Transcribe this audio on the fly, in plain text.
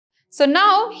So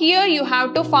now here you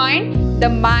have to find the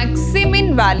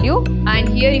maximum value and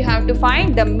here you have to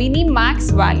find the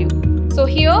minimax value. So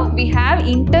here we have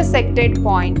intersected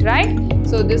point, right?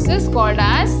 So this is called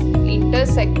as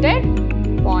intersected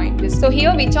point. So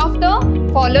here which of the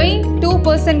following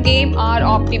two-person game are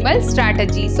optimal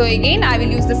strategy? So again I will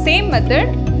use the same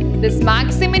method. This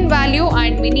maximum value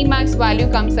and minimax value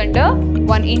comes under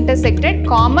one intersected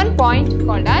common point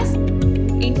called as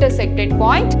intersected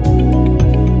point.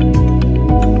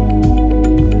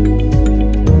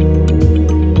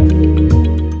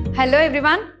 Hello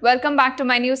everyone, welcome back to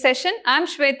my new session. I am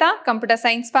Shweta, Computer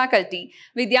Science faculty,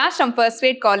 Vidhyaashram First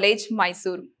Grade College,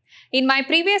 Mysuru. In my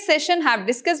previous session, I have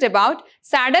discussed about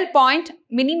saddle point,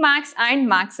 minimax and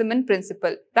maximum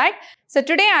principle, right? So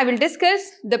today I will discuss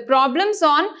the problems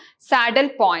on saddle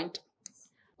point.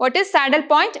 What is saddle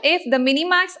point? If the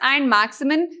minimax and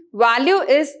maximum value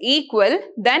is equal,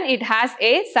 then it has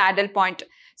a saddle point.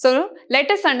 So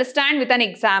let us understand with an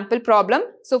example problem.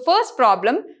 So first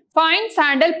problem, find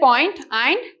saddle point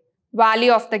and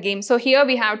value of the game. So here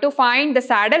we have to find the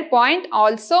saddle point,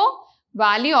 also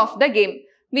value of the game.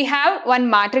 We have one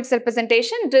matrix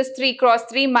representation. It is 3 cross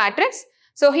 3 matrix.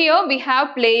 So here we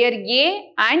have player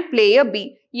A and player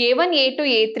B. A1,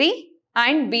 A2, A3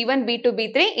 and B1, B2,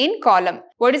 B3 in column.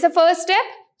 What is the first step?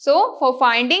 So for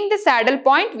finding the saddle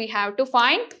point, we have to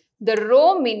find the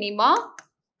row minima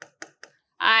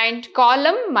and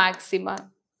column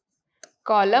maxima.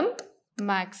 Column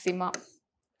maxima.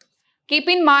 Keep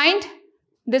in mind,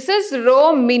 this is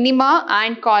row minima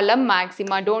and column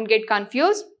maxima. Don't get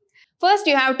confused. First,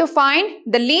 you have to find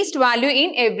the least value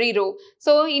in every row.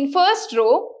 So, in first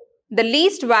row, the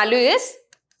least value is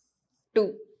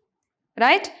 2,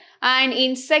 right? And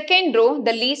in second row,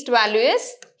 the least value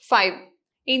is 5.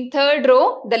 In third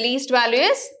row, the least value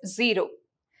is 0.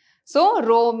 So,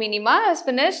 row minima is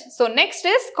finished. So, next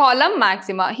is column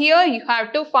maxima. Here, you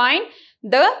have to find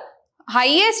the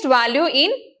highest value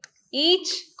in each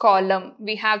column.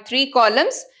 We have 3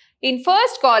 columns. In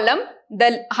first column,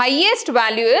 the highest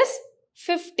value is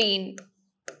 15,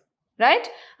 right?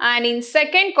 And in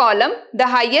second column, the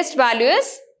highest value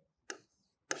is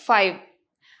 5.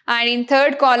 And in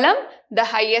third column, the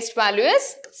highest value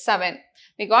is 7.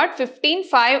 We got 15,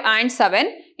 5 and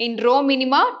 7. In row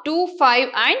minima, 2, 5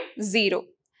 and 0.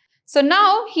 So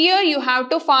now here you have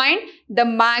to find the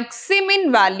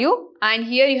maximum value and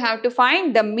here you have to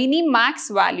find the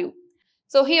minimax value.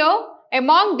 So here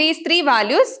among these 3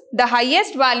 values, the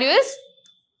highest value is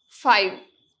 5.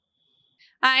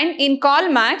 And in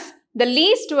colmax, the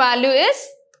least value is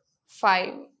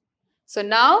 5. So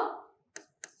now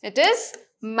it is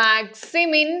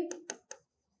maximum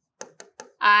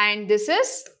and this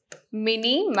is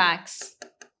minimax.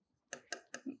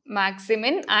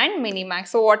 Maximum and minimax.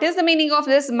 So what is the meaning of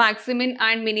this maximum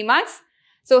and minimax?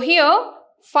 So here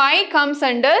 5 comes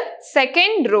under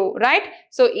second row, right?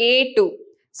 So A2.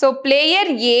 So player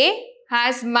A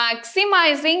has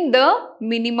maximizing the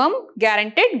minimum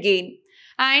guaranteed gain.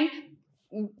 And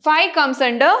 5 comes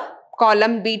under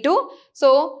column B2.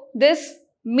 So this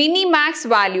minimax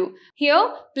value.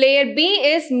 Here player B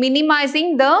is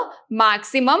minimizing the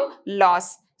maximum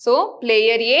loss. So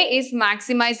player A is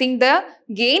maximizing the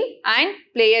gain and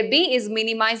player B is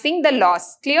minimizing the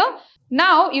loss. Clear?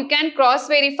 Now you can cross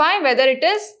verify whether it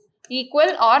is equal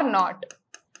or not.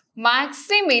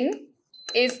 Maximum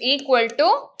is equal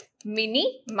to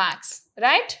minimax,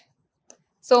 right?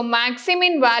 So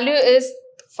maximum value is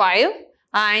 5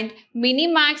 and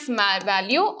minimax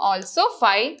value also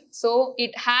 5. So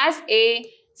it has a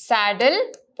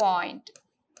saddle point.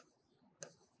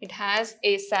 It has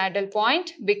a saddle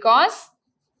point because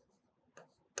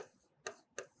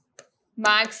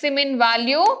maximum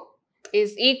value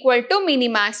is equal to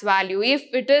minimax value. If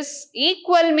it is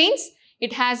equal means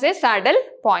it has a saddle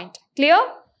point. Clear?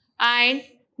 And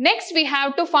next we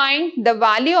have to find the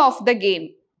value of the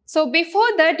game. So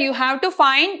before that you have to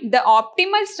find the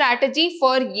optimal strategy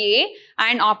for A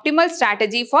and optimal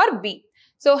strategy for B.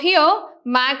 So here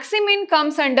maximum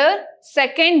comes under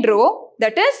second row,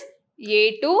 that is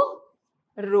A2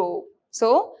 row.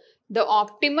 So the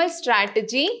optimal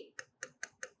strategy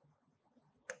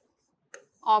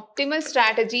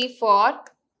for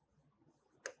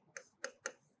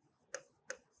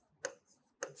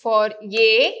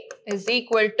A is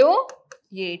equal to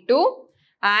A2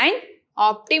 and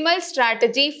optimal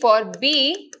strategy for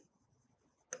B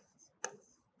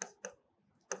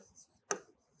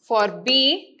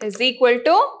is equal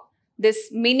to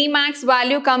this minimax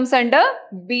value comes under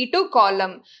B2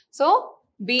 column. So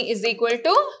B is equal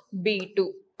to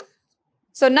B2.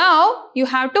 So now you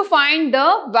have to find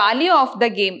the value of the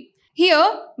game.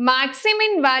 Here,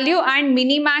 maximum value and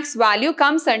minimax value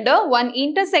comes under one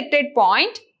intersected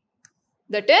point,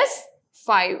 that is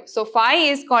 5. So,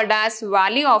 5 is called as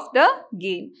value of the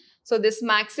game. So, this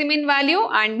maximum value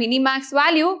and minimax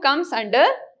value comes under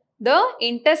the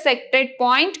intersected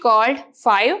point called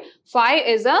 5. 5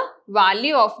 is a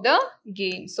value of the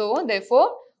game. So,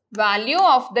 therefore, value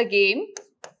of the game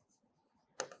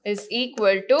is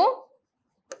equal to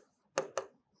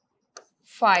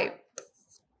 5.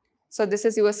 So, this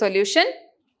is your solution.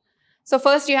 So,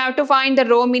 first you have to find the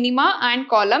row minima and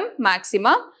column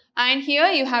maxima. And here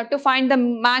you have to find the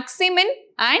maximum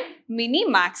and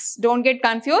minimax. Don't get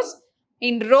confused.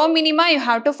 In row minima, you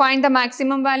have to find the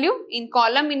maximum value. In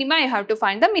column minima, you have to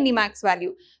find the minimax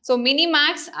value. So,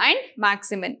 minimax and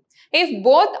maximum. If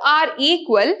both are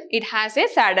equal, it has a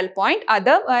saddle point.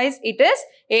 Otherwise, it is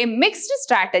a mixed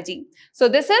strategy. So,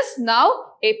 this is now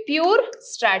a pure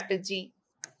strategy.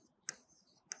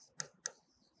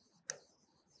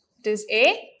 It is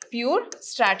a pure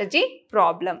strategy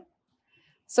problem.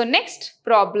 So, next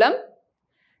problem,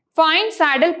 find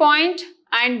saddle point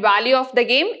and value of the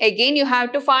game. Again, you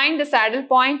have to find the saddle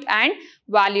point and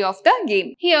value of the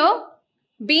game. Here,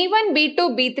 B1, B2,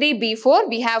 B3, B4,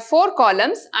 we have 4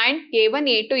 columns, and A1,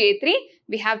 A2, A3,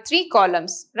 we have 3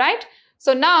 columns, right?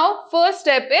 So, now first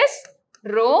step is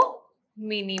row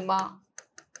minima.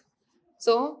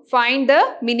 So, find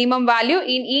the minimum value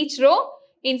in each row.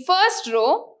 In first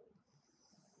row,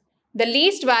 the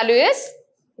least value is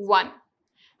 1.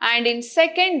 And in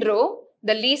second row,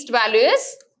 the least value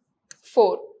is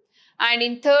 4. And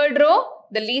in third row,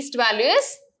 the least value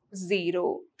is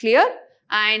 0. Clear?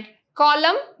 And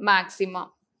column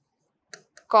maxima.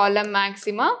 Column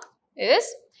maxima is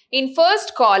in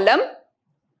first column,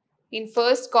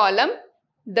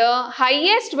 the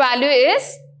highest value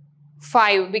is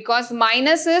 5 because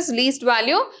minus is least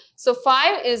value. So,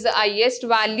 5 is the highest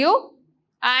value.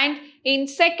 And in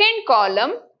second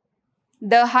column,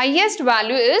 the highest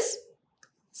value is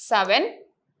 7.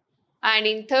 And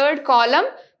in third column,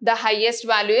 the highest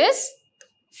value is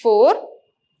 4.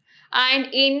 And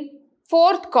in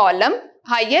fourth column,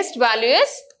 highest value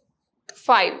is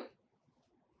 5.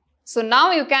 So,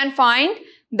 now you can find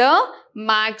the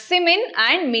maximum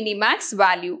and minimax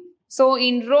value. So,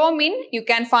 in row min, you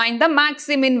can find the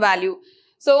maximum value.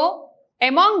 So,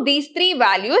 among these 3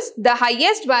 values, the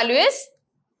highest value is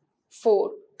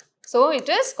 4. So, it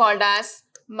is called as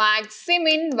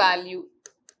maximum value.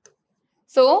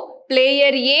 So,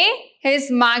 player A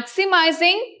is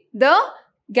maximizing the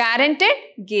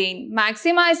guaranteed gain,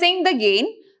 maximizing the gain,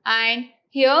 and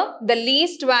here the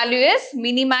least value is,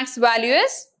 minimax value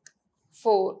is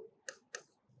 4.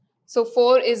 So,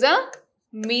 4 is a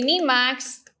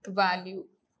minimax value.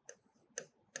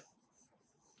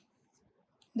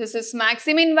 This is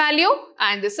maximum value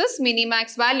and this is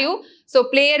minimax value. So,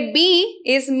 player B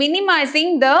is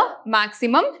minimizing the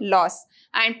maximum loss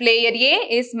and player A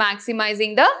is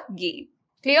maximizing the gain.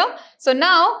 Clear? So,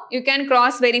 now you can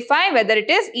cross verify whether it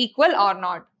is equal or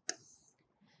not.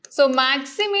 So,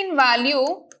 maximum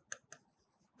value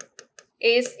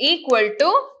is equal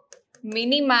to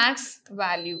minimax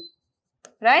value,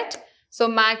 right? So,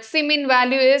 maximum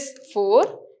value is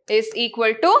 4 is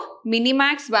equal to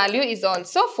minimax value is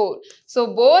also 4. So,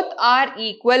 both are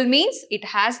equal means it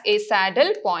has a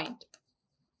saddle point.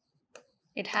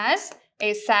 It has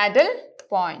a saddle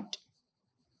point.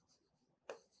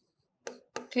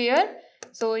 Clear?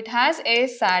 So, it has a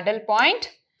saddle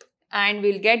point and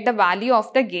we'll get the value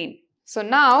of the gain. So,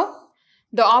 now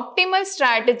the optimal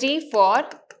strategy for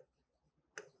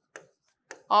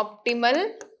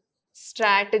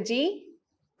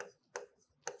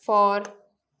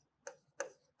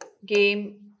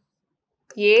game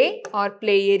A or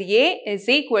player A is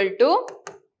equal to,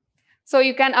 so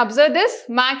you can observe this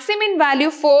maximum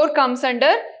value 4 comes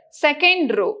under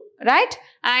second row, right?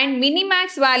 And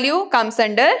minimax value comes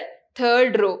under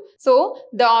third row. So,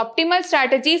 the optimal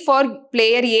strategy for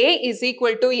player A is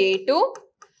equal to A2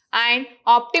 and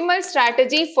optimal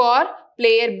strategy for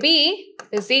player B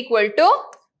is equal to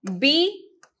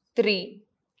B3.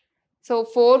 So,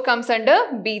 4 comes under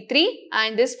B3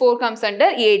 and this 4 comes under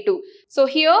A2. So,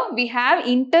 here we have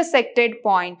intersected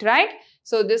point, right?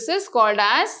 So, this is called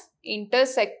as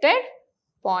intersected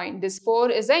point. This 4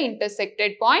 is an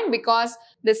intersected point because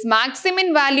this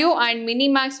maximum value and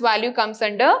minimax value comes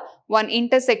under one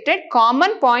intersected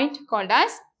common point called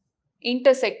as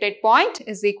intersected point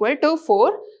is equal to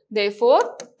 4.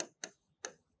 Therefore,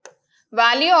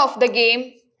 value of the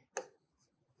game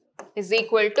is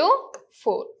equal to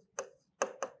 4.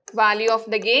 Value of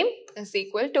the game is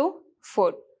equal to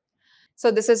 4.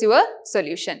 So, this is your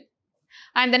solution.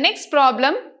 And the next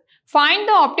problem, Find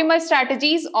the optimal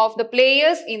strategies of the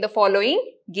players in the following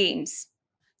games.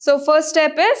 So first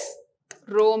step is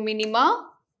row minima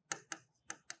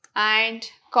and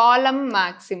column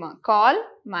maxima. Call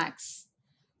max.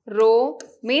 Row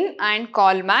min and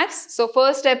call max. So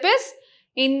first step is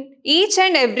in each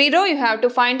and every row you have to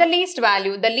find the least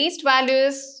value. The least value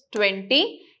is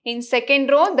 20. In second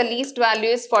row the least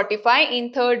value is 45.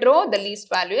 In third row the least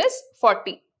value is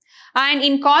 40. And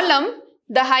in column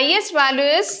the highest value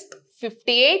is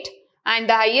 58 and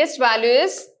the highest value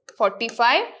is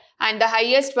 45 and the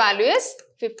highest value is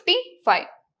 55.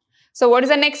 So what is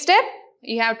the next step?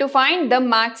 You have to find the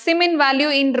maximum value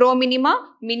in row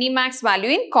minima, minimax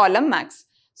value in column max.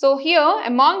 So here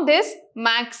among this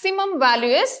maximum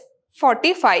value is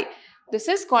 45. This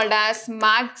is called as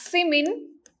maximum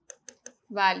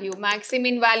value.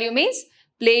 Maximum value means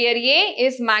player A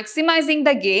is maximizing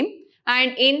the game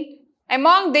and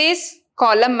among these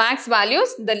column max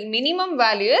values, the minimum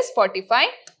value is 45.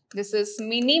 This is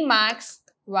minimax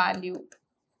value.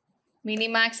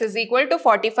 Minimax is equal to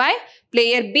 45.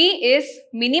 Player B is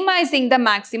minimizing the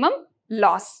maximum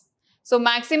loss. So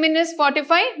maximum is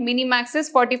 45, minimax is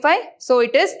 45. So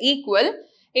it is equal.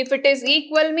 If it is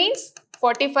equal means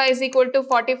 45 is equal to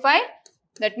 45.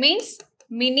 That means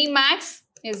minimax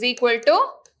is equal to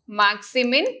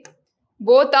maximum.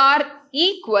 Both are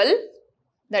equal.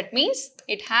 That means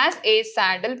it has a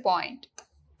saddle point.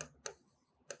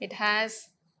 It has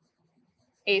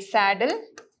a saddle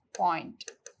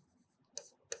point.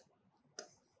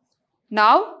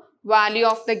 Now, value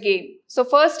of the game. So,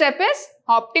 first step is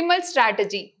optimal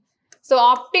strategy. So,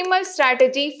 optimal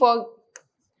strategy for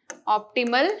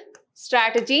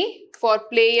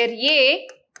player A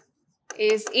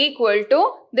is equal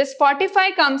to, this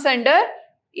 45 comes under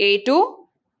A2,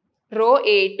 row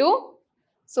A2.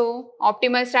 So,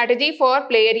 optimal strategy for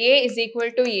player A is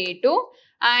equal to A2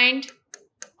 and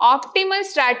optimal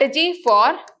strategy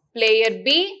for player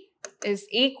B is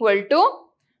equal to,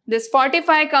 this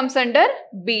 45 comes under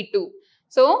B2.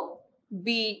 So,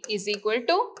 B is equal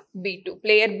to B2.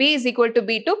 Player B is equal to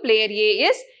B2. Player A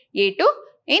is A2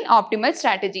 in optimal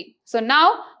strategy. So,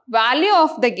 now value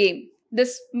of the game.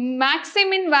 This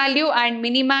maximum value and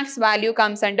minimax value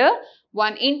comes under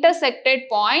one intersected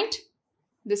point.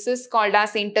 This is called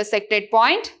as intersected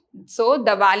point. So,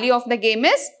 the value of the game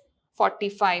is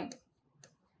 45.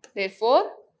 Therefore,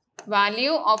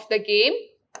 value of the game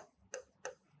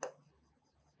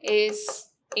is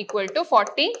equal to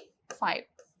 45.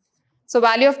 So,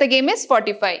 value of the game is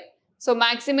 45. So,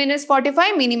 maximum is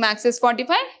 45, minimax is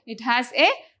 45. It has a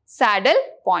saddle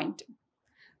point.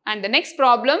 And the next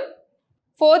problem,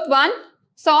 fourth one,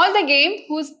 solve the game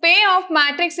whose payoff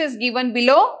matrix is given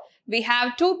below. We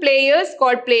have two players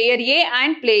called player A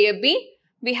and player B.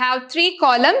 We have 3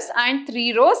 columns and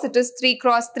 3 rows. It is 3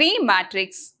 cross 3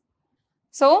 matrix.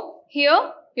 So,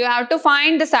 here you have to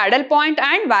find the saddle point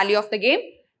and value of the game.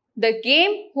 The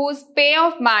game whose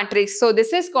payoff matrix. So,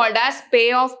 this is called as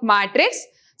payoff matrix.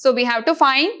 So, we have to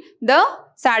find the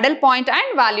saddle point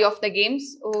and value of the game.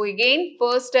 So, again,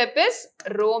 first step is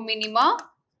row minima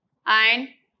and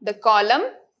the column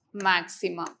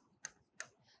maxima.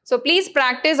 So, please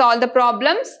practice all the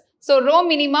problems. So, row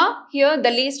minima, here the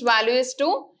least value is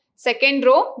 2. Second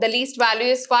row, the least value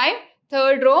is 5.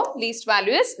 Third row, least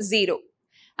value is 0.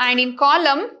 And in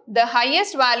column, the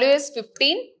highest value is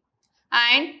 15.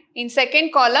 And in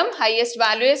second column, highest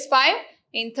value is 5.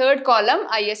 In third column,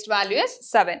 highest value is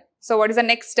 7. So, what is the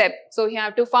next step? So, you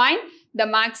have to find the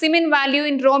maximum value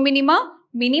in row minima,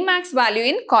 minimax value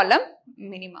in column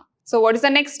minima. So, what is the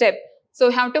next step? So,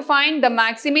 you have to find the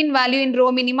maximum value in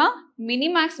row minima,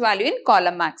 minimax value in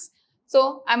column max.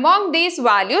 So, among these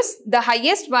values, the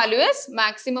highest value is,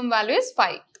 maximum value is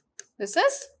 5. This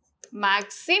is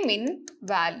maximum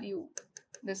value.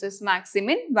 This is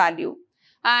maximum value.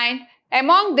 And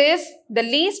among this, the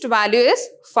least value is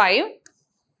 5.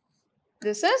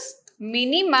 This is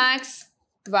minimax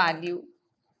value.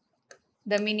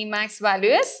 The minimax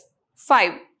value is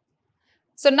 5.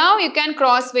 So, now you can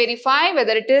cross verify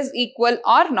whether it is equal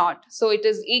or not. So, it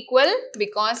is equal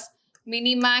because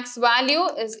minimax value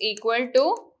is equal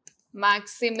to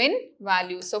maximum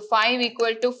value. So, 5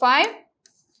 equal to 5.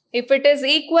 If it is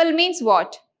equal means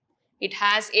what? It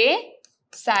has a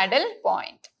saddle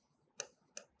point.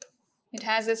 It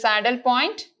has a saddle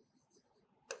point.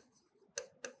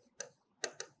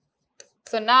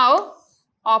 So, now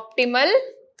optimal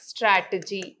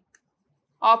strategy.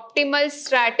 Optimal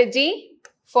strategy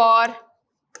for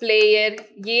player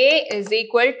A is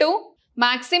equal to,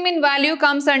 maximum value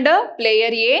comes under player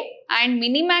A and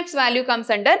minimax value comes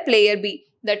under player B.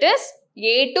 That is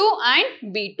A2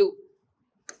 and B2.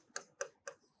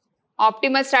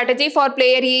 Optimal strategy for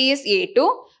player A is A2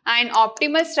 and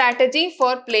optimal strategy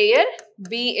for player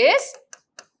B is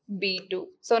B2.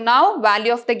 So now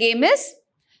value of the game is,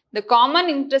 the common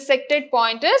intersected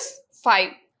point is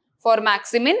 5 for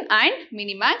maximin and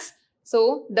minimax.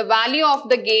 So the value of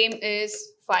the game is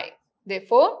 5.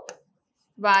 Therefore,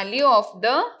 value of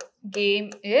the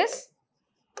game is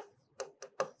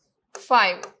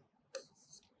 5.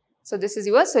 So this is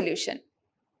your solution.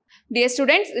 Dear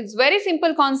students, it's very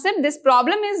simple concept. This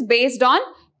problem is based on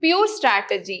pure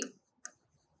strategy.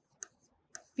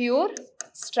 Pure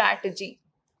strategy.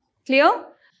 Clear?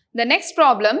 The next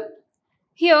problem.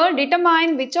 Here,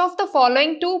 determine which of the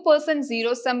following 2%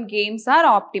 zero-sum games are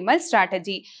optimal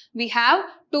strategy. We have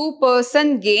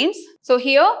 2% games. So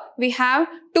here we have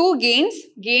two games,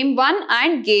 game 1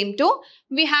 and game 2.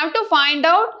 We have to find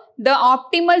out the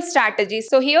optimal strategy.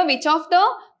 So here which of the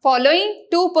following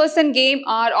 2% game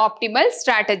are optimal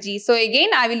strategy. So again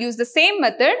I will use the same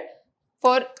method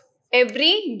for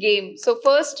every game. So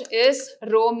first is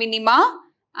row minima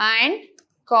and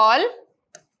col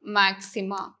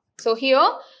maxima. So here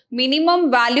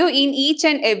minimum value in each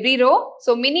and every row.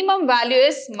 So minimum value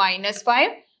is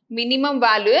 -5, minimum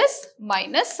value is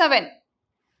 -7.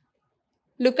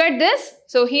 Look at this.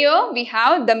 So here we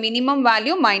have the minimum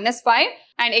value -5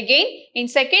 and again in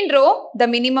second row the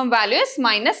minimum value is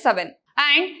 -7.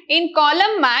 And in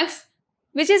column max,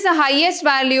 which is the highest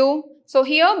value? So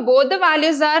here both the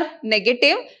values are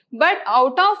negative, but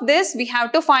out of this we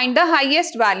have to find the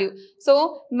highest value. So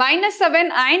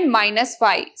 -7 and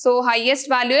 -5. So highest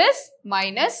value is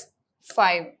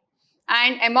 -5.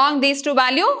 And among these two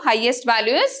values, highest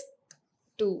value is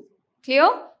 2. Clear?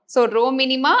 So row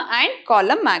minima and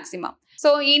column maxima.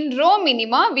 So in row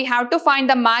minima, we have to find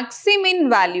the maximin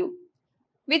value.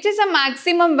 Which is a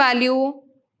maximum value?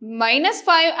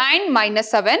 -5 and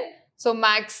 -7. So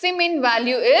maximin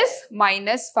value is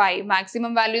 -5.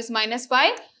 Maximum value is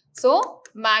 -5. So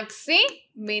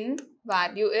maximin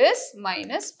value is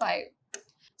 -5.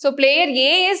 So player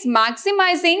A is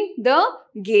maximizing the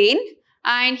gain.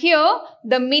 And here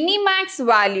the minimax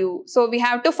value. So we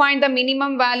have to find the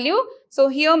minimum value. So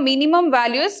here minimum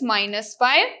value is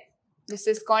 -5. This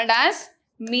is called as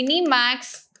minimax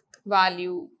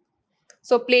value.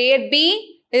 So player B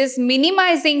is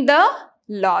minimizing the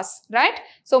loss, right?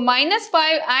 So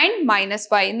 -5 and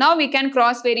 -5. Now we can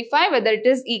cross verify whether it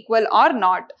is equal or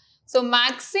not. So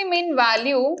maximin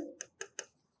value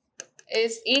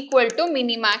is equal to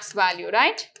minimax value,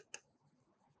 right?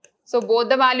 So both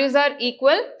the values are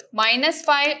equal.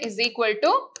 -5 is equal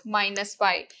to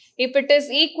 -5. If it is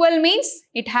equal means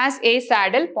it has a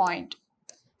saddle point.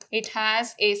 It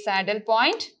has a saddle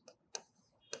point.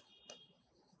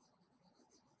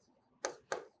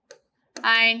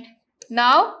 And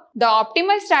now the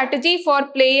optimal strategy for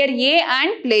player A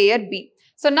and player B.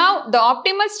 So now the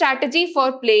optimal strategy for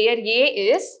player A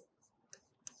is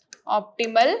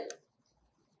optimal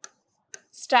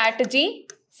strategy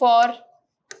for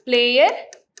player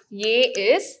A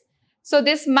is, so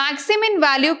this maximin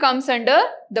value comes under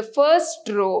the first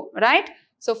row, right?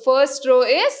 So first row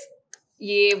is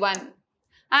A1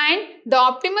 and the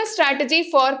optimal strategy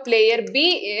for player B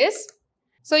is,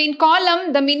 so in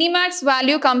column the minimax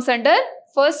value comes under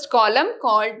first column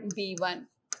called B1.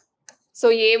 So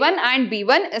A1 and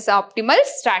B1 is optimal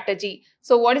strategy.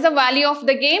 So what is the value of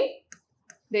the game?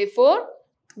 Therefore,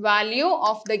 value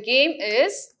of the game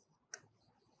is,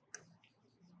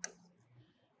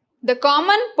 the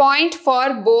common point for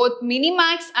both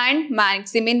minimax and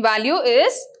maximin value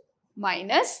is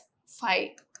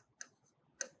 -5.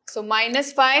 So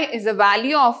 -5 is the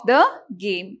value of the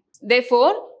game.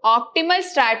 Therefore, optimal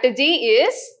strategy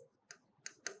is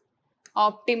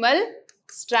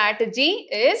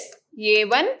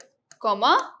A1,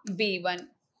 B1.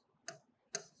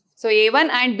 So A1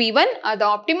 and B1 are the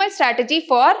optimal strategy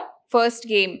for first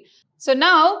game. So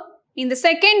now in the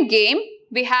second game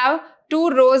we have 2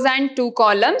 rows and 2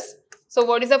 columns. So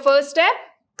what is the first step?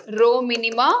 Row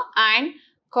minima and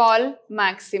column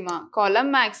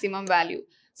maximum value.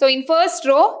 So in first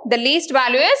row the least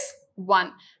value is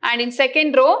 1 and in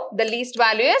second row the least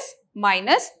value is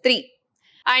 -3.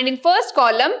 And in first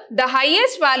column the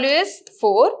highest value is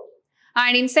 4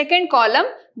 and in second column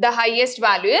the highest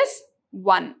value is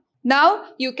 1. Now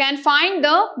you can find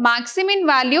the maximin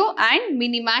value and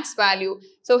minimax value.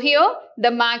 So here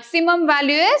the maximum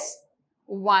value is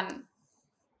 1.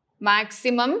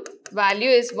 Maximum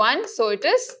value is 1. So it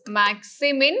is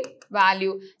maximin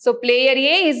value. So player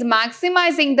A is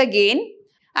maximizing the gain.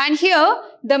 And here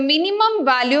the minimum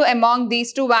value among these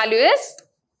two values is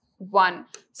 1.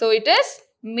 So it is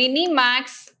minimax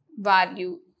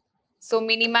value. So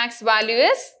minimax value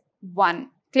is 1.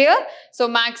 Clear? So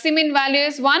maximin value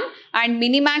is 1 and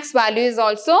minimax value is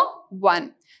also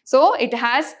 1. So it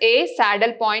has a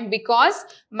saddle point because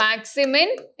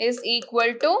maximin is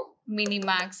equal to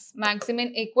minimax.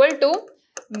 Maximin equal to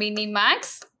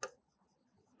minimax.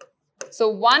 So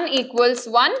 1 equals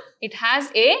 1. It has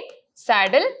a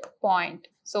saddle point.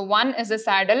 So 1 is a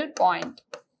saddle point.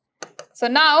 So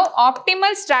now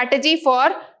optimal strategy for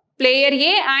player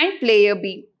A and player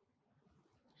B.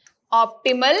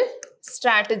 Optimal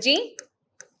strategy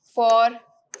for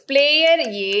player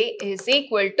A is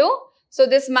equal to, so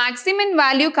this maximin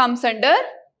value comes under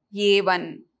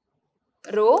A1,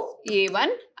 row A1,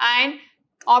 and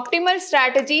optimal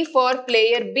strategy for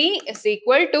player B is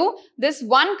equal to, this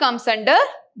 1 comes under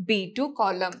B2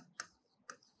 column.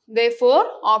 Therefore,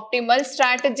 optimal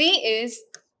strategy is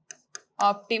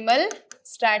A1,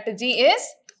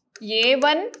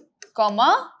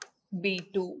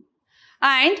 B2.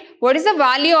 And what is the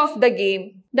value of the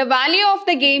game? The value of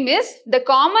the game is the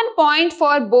common point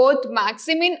for both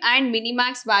maximin and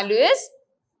minimax value is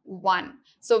 1.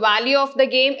 So value of the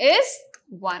game is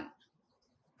 1.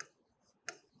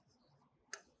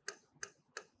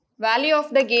 Value of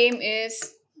the game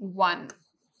is 1.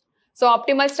 So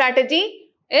optimal strategy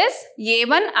is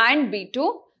A1 and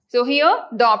B2. So here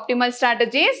the optimal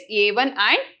strategy is A1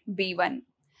 and B1.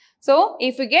 So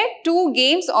if you get 2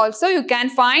 games also, you can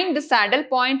find the saddle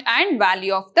point and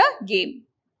value of the game.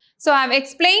 So I have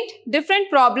explained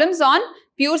different problems on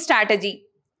pure strategy.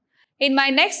 In my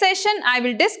next session, I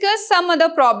will discuss some other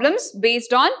problems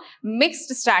based on mixed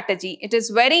strategy. It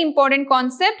is very important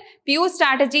concept, pure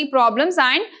strategy problems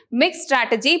and mixed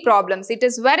strategy problems. It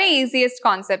is very easiest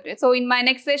concept. So in my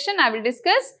next session, I will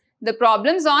discuss the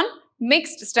problems on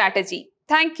mixed strategy.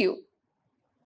 Thank you.